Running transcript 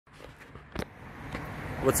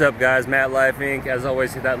What's up, guys? Matt Life Inc. As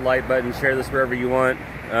always, hit that like button, share this wherever you want.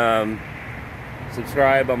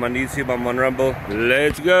 Subscribe. I'm on YouTube, I'm on Rumble.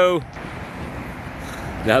 Let's go.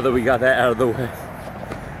 Now that we got that out of the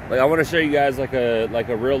way, I want to show you guys like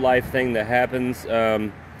a real life thing that happens.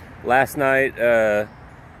 Last night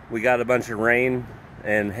we got a bunch of rain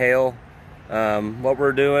and hail. What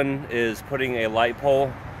we're doing is putting a light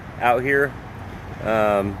pole out here.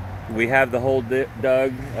 We have the hole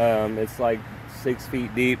dug. It's like 6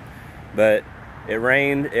 feet deep, but it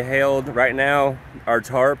rained, it hailed. Right now our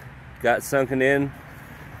tarp got sunken in,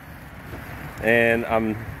 and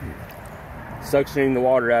I'm suctioning the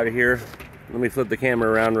water out of here. Let me flip the camera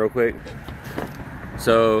around real quick.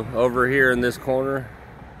 So over here in this corner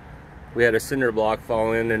we had a cinder block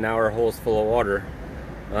fall in, and now our hole's full of water.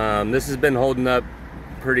 This has been holding up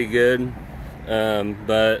pretty good,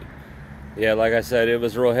 but yeah, like I said, it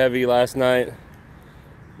was real heavy last night,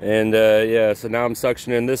 and yeah, so now I'm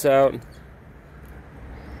suctioning this out,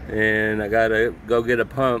 and I gotta go get a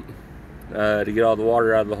pump to get all the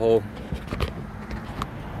water out of the hole.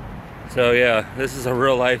 So yeah, this is a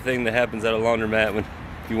real life thing that happens at a laundromat when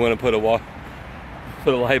you want to put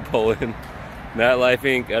a light pole in. Matt Life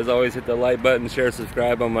Inc. As always, hit the like button, share,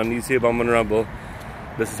 subscribe. I'm on YouTube, I'm on Rumble.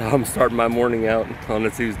 This is how I'm starting my morning out on a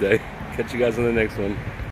Tuesday. Catch you guys on the next one.